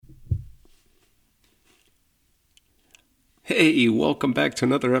Hey, welcome back to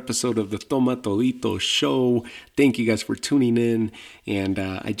another episode of the Toma Todito Show. Thank you guys for tuning in. And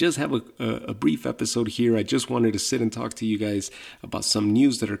I just have a brief episode here. I just wanted to sit and talk to you guys about some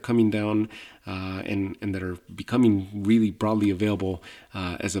news that are coming down and that are becoming really broadly available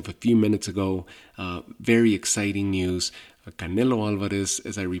as of a few minutes ago. Very exciting news. Canelo Alvarez,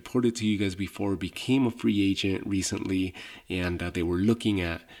 as I reported to you guys before, became a free agent recently, and they were looking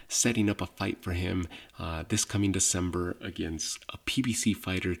at setting up a fight for him this coming December against a PBC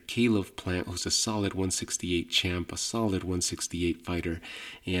fighter, Caleb Plant, who's a solid 168 champ, a solid 168 fighter,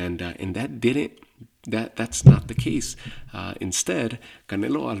 and that's not the case. Instead,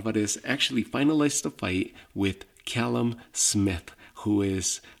 Canelo Alvarez actually finalized the fight with Callum Smith, who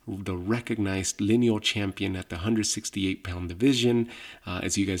is the recognized lineal champion at the 168-pound division.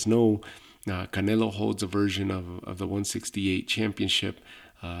 As you guys know, Canelo holds a version of the 168 championship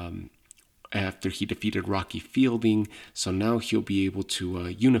after he defeated Rocky Fielding. So now he'll be able to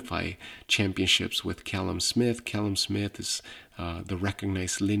unify championships with Callum Smith. Callum Smith is the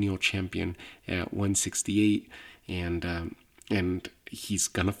recognized lineal champion at 168, and he's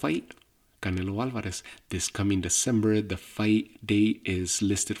gonna fight Canelo Alvarez this coming December. The fight date is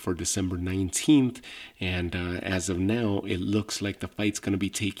listed for December 19th, and as of now, it looks like the fight's going to be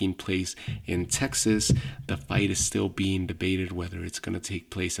taking place in Texas. The fight is still being debated whether it's going to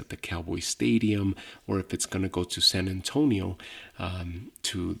take place at the Cowboy Stadium or if it's going to go to San Antonio,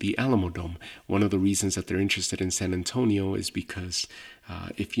 to the Alamodome. One of the reasons that they're interested in San Antonio is because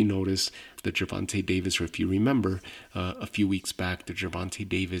if you notice, the Gervonta Davis, or if you remember, a few weeks back, the Gervonta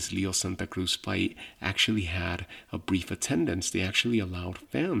Davis-Leo Santa Cruz fight actually had a brief attendance. They actually allowed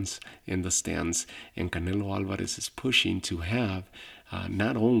fans in the stands, and Canelo Alvarez is pushing to have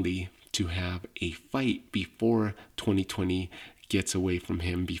not only to have a fight before 2020 gets away from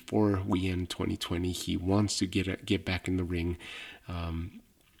him, before we end 2020. He wants to get back in the ring,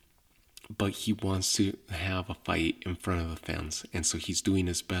 but he wants to have a fight in front of the fans, and so he's doing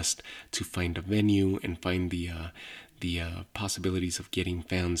his best to find a venue and find the possibilities of getting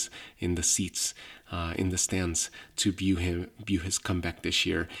fans in the seats, in the stands, to view his comeback this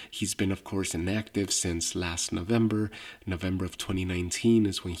year. He's been, of course, inactive since last November. November of 2019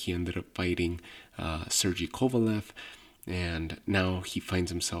 is when he ended up fighting Sergey Kovalev, and now he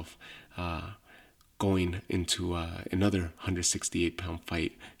finds himself going into another 168-pound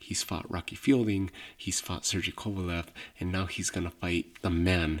fight. He's fought Rocky Fielding, he's fought Sergey Kovalev, and now he's going to fight the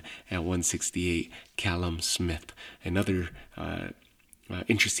man at 168, Callum Smith. Another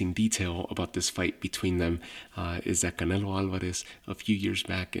interesting detail about this fight between them is that Canelo Alvarez a few years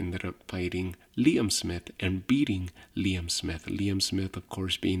back ended up fighting Liam Smith and beating Liam Smith. Liam Smith, of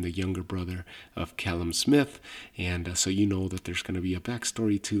course, being the younger brother of Callum Smith, and so you know that there's going to be a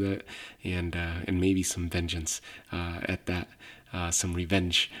backstory to that, and maybe some vengeance at that, some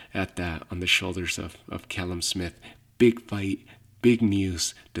revenge at that on the shoulders of Callum Smith. Big fight. Big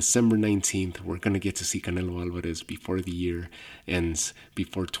news, December 19th, we're going to get to see Canelo Alvarez before the year ends,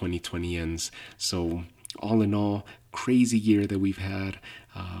 before 2020 ends. So all in all, crazy year that we've had,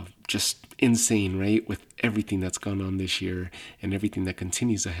 just insane, right? With everything that's gone on this year and everything that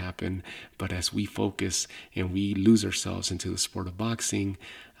continues to happen. But as we focus and we lose ourselves into the sport of boxing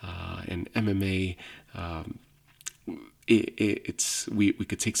and MMA, we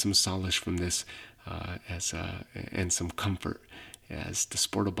could take some solace from this and some comfort, as the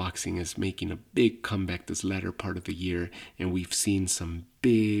sport of boxing is making a big comeback this latter part of the year, and we've seen some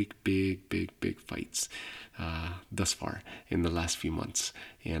big fights thus far in the last few months,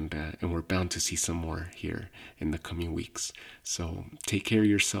 and we're bound to see some more here in the coming weeks. So take care of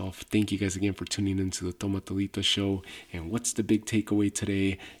yourself. Thank you guys again for tuning into the Toma Todito Show. And what's the big takeaway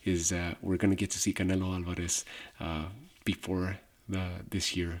today is that we're going to get to see Canelo Alvarez before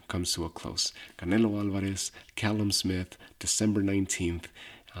this year comes to a close. Canelo Alvarez, Callum Smith, December 19th.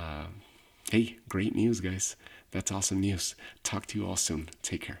 Hey, great news, guys. That's awesome news. Talk to you all soon.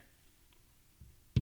 Take care.